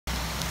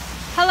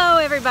Hello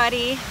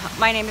everybody,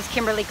 my name is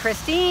Kimberly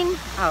Christine.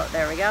 Oh,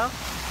 there we go.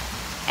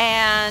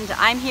 And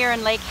I'm here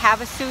in Lake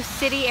Havasu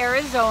City,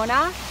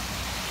 Arizona.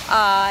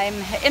 I'm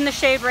in the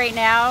shade right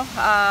now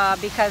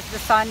because the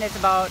sun is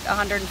about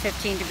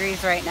 115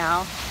 degrees right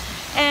now.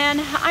 And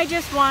I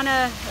just want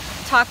to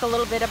talk a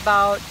little bit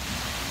about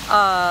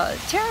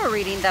tarot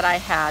reading that I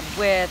had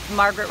with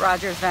Margaret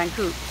Rogers Van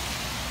Coops.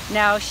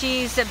 Now,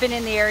 she's been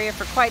in the area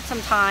for quite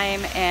some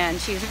time,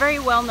 and she's a very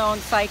well-known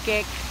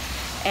psychic,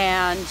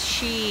 and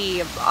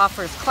she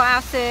offers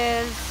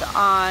classes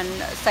on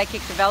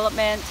psychic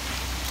development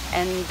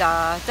and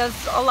does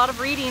a lot of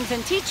readings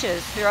and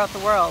teaches throughout the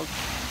world.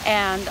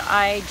 And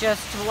I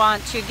just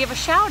want to give a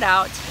shout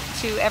out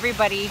to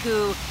everybody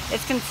who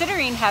is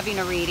considering having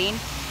a reading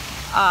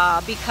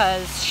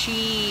because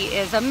she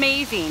is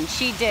amazing.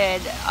 She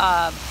did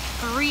a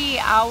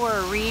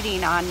 3-hour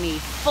reading on me,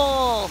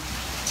 full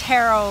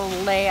tarot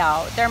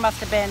layout. There must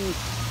have been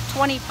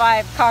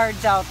 25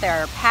 cards out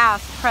there,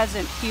 past,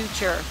 present,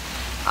 future.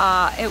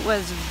 It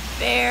was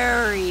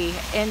very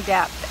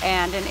in-depth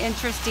and an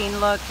interesting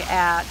look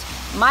at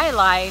my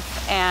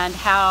life and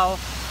how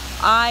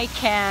I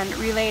can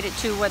relate it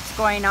to what's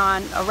going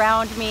on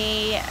around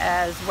me,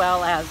 as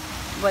well as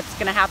what's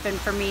going to happen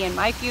for me in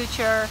my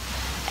future.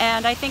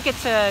 And I think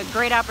it's a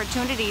great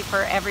opportunity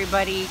for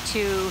everybody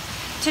to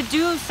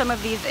do some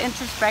of these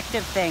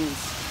introspective things.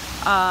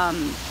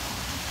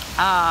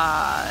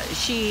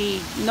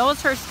 She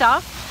knows her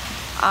stuff.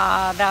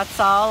 That's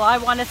all I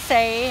want to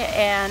say.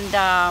 And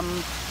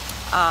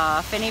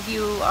if any of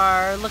you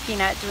are looking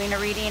at doing a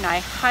reading, I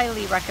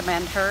highly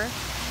recommend her.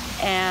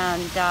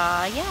 And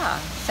yeah,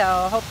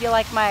 so hope you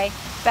like my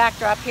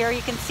backdrop here.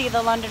 You can see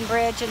the London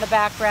Bridge in the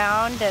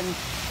background, and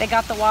they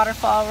got the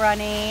waterfall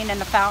running and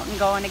the fountain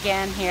going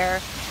again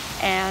here.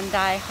 And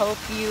I hope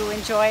you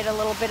enjoyed a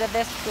little bit of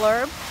this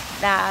blurb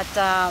that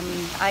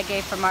I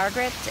gave for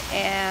Margaret.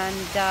 And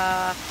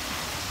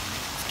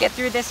let's get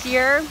through this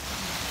year.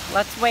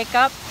 Let's wake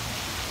up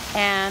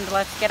and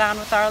let's get on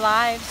with our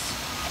lives.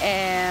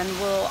 And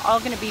we're all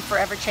going to be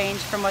forever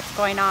changed from what's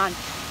going on.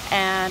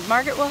 And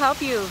Margaret will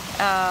help you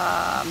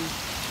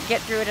get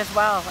through it as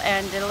well,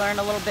 and to learn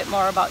a little bit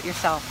more about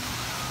yourself.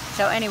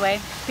 So anyway,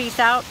 peace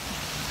out.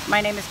 My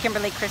name is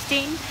Kimberly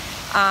Christine.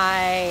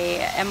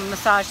 I am a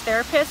massage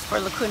therapist for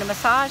Lacuna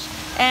Massage,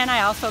 and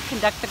I also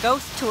conduct the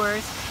ghost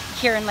tours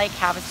here in Lake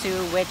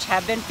Havasu, which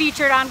have been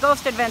featured on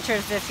Ghost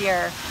Adventures this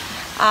year.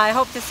 I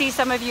hope to see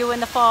some of you in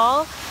the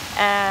fall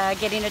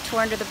getting a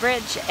tour under the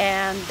bridge,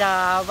 and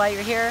while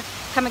you're here,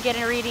 come and get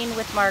a reading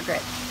with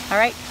Margaret. All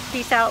right,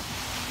 peace out.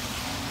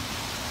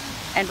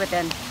 And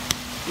within,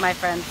 my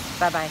friends,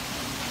 bye-bye.